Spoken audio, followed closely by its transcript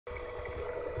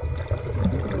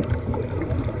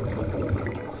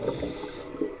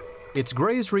It's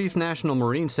Gray's Reef National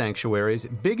Marine Sanctuary's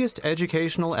biggest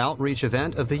educational outreach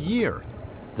event of the year,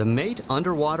 the MATE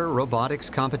Underwater Robotics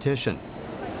Competition.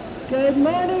 Good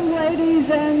morning, ladies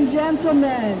and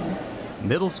gentlemen.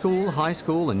 Middle school, high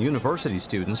school, and university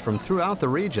students from throughout the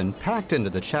region packed into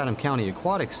the Chatham County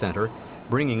Aquatic Center,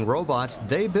 bringing robots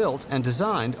they built and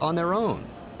designed on their own.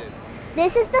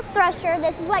 This is the thruster.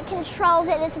 This is what controls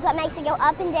it. This is what makes it go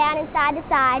up and down and side to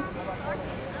side.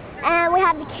 And we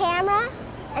have the camera,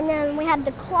 and then we have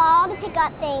the claw to pick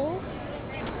up things.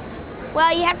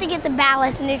 Well, you have to get the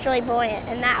ballast neutrally buoyant,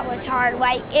 and that was hard.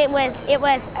 Like it was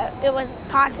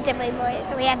positively buoyant,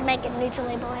 so we had to make it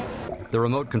neutrally buoyant. The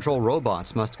remote control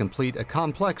robots must complete a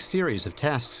complex series of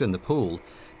tasks in the pool,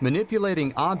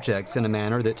 manipulating objects in a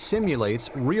manner that simulates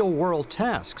real-world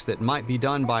tasks that might be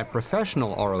done by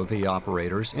professional ROV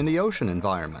operators in the ocean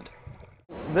environment.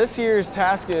 This year's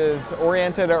task is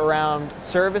oriented around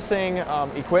servicing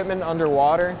equipment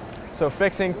underwater, so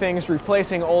fixing things,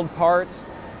 replacing old parts,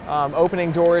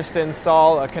 opening doors to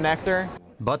install a connector.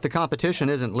 But the competition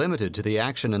isn't limited to the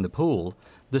action in the pool.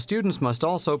 The students must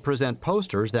also present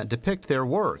posters that depict their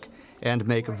work and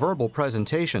make verbal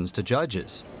presentations to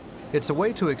judges. It's a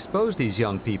way to expose these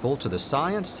young people to the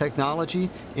science, technology,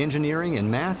 engineering,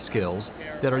 and math skills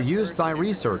that are used by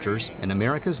researchers in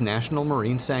America's national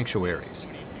marine sanctuaries.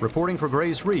 Reporting for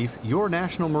Gray's Reef, your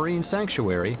national marine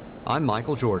sanctuary, I'm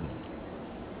Michael Jordan.